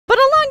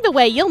Along the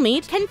way, you'll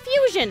meet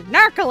confusion,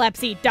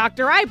 narcolepsy,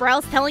 Dr.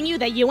 Eyebrows telling you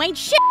that you ain't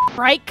shit,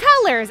 bright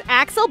colors,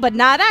 Axel but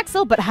not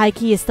Axel, but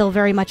high-key is still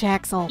very much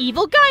Axel,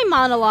 evil guy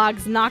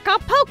monologues,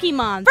 knockoff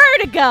Pokemon,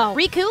 Vertigo,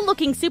 Riku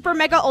looking super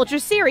mega ultra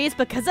serious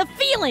because of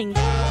feeling,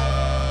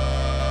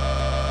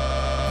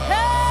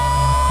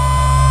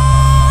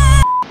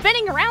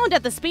 spinning around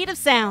at the speed of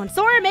sound,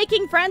 Sora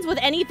making friends with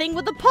anything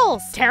with a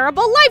pulse,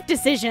 terrible life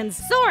decisions,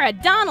 Sora,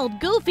 Donald,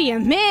 Goofy,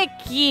 and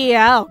Mickey,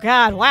 oh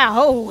god,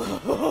 wow,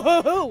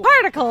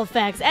 particle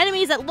effects,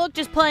 enemies that look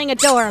just plain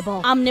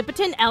adorable,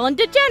 omnipotent Ellen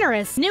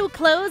DeGeneres, new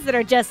clothes that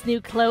are just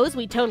new clothes,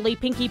 we totally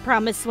pinky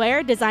promise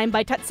swear, designed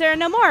by Tatsuro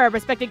Nomura,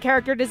 respected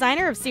character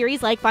designer of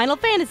series like Final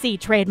Fantasy,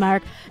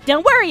 trademark,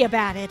 don't worry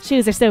about it,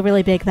 shoes are still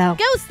really big though,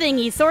 ghost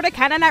thingy, sorta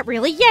kinda not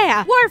really,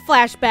 yeah, war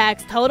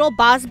flashbacks, total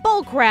boss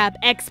bullcrap,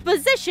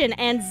 exposition,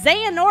 and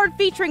Xehanort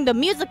featuring the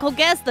musical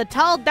guest, the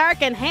tall,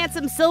 dark, and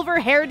handsome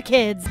silver-haired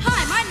kids.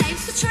 Hi, my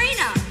name's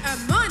Katrina.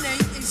 And my name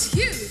is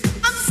Hugh.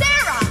 I'm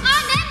Sarah.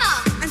 I'm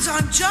Emma. And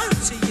I'm Joan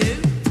to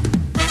you.